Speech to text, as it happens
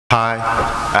Hi,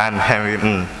 I'm Henry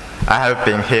Ng. I have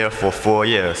been here for 4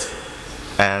 years.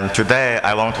 And today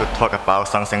I want to talk about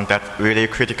something that's really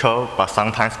critical, but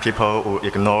sometimes people will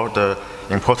ignore the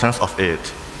importance of it.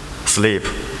 Sleep.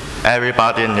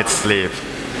 Everybody needs sleep.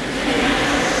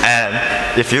 And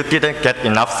if you didn't get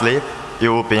enough sleep,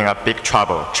 you will be in a big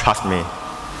trouble, trust me.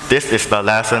 This is the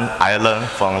lesson I learned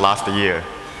from last year.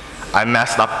 I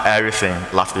messed up everything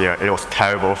last year. It was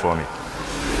terrible for me.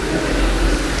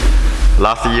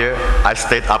 Last year, I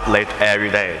stayed up late every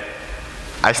day.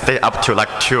 I stayed up to like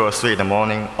 2 or 3 in the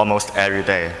morning almost every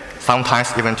day,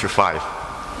 sometimes even to 5.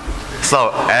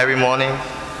 So every morning,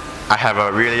 I have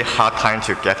a really hard time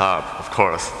to get up, of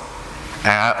course. And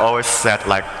I always set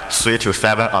like 3 to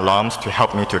 7 alarms to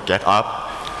help me to get up,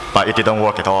 but it didn't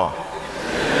work at all.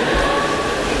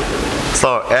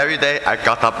 So every day I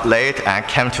got up late and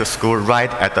came to school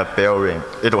right at the bell ring.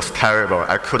 It was terrible.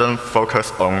 I couldn't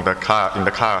focus on in the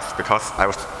class because I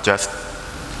was just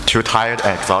too tired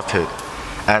and exhausted.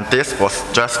 And this was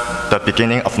just the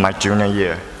beginning of my junior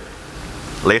year.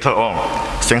 Later on,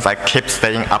 since I kept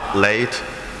staying up late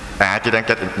and I didn't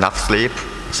get enough sleep,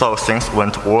 so things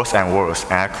went worse and worse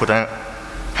and I couldn't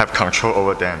have control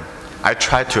over them. I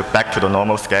tried to back to the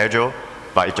normal schedule,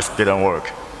 but it just didn't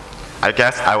work. I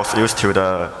guess I was used to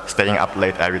the staying up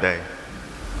late every day.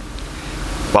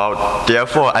 Well,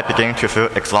 therefore, I began to feel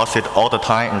exhausted all the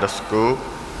time in the school,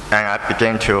 and I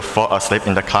began to fall asleep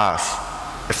in the class,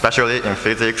 especially in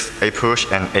physics,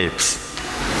 APUSH, and APES.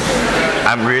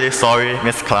 I'm really sorry,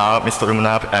 Ms. Cloud, Mr.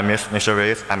 Rumanap, and Ms.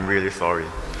 Micheres, I'm really sorry.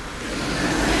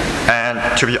 And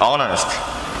to be honest,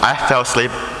 I fell asleep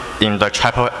in the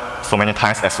chapel so many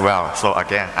times as well, so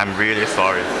again, I'm really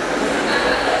sorry.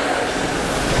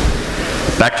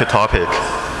 Back to topic.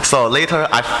 So later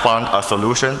I found a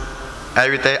solution.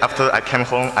 Every day after I came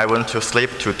home, I went to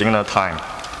sleep to dinner time.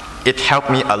 It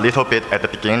helped me a little bit at the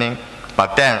beginning,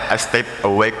 but then I stayed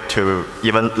awake to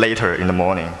even later in the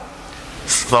morning.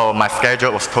 So my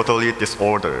schedule was totally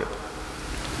disordered.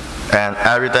 And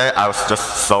every day I was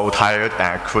just so tired and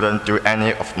I couldn't do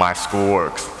any of my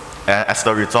schoolwork. And as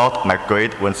a result, my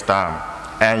grade went down.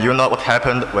 And you know what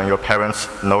happened when your parents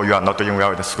know you are not doing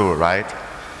well in school, right?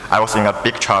 I was in a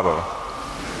big trouble.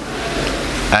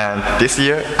 And this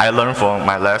year, I learned from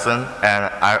my lesson,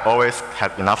 and I always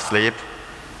had enough sleep.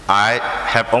 I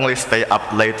have only stayed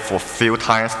up late for a few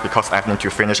times because I need to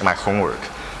finish my homework.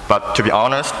 But to be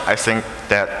honest, I think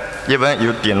that even if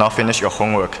you did not finish your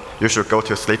homework, you should go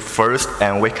to sleep first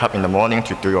and wake up in the morning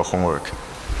to do your homework.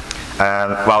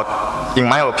 And well, in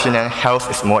my opinion,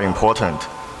 health is more important.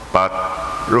 But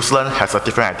Ruslan has a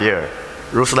different idea.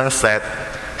 Ruslan said,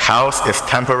 health is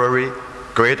temporary,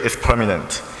 grade is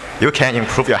permanent. You can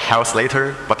improve your health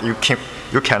later, but you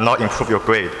cannot improve your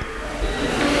grade.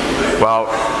 Well,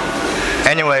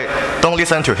 anyway, don't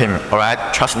listen to him, all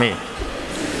right? Trust me.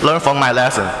 Learn from my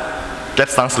lesson. Get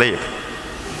some sleep.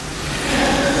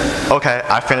 Okay,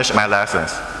 I finished my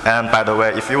lessons. And by the way,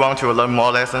 if you want to learn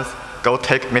more lessons, go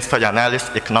take Mr.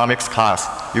 Yaneli's economics class.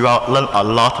 You will learn a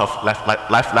lot of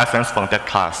life lessons from that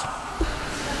class.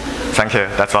 Thank you,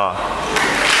 that's all.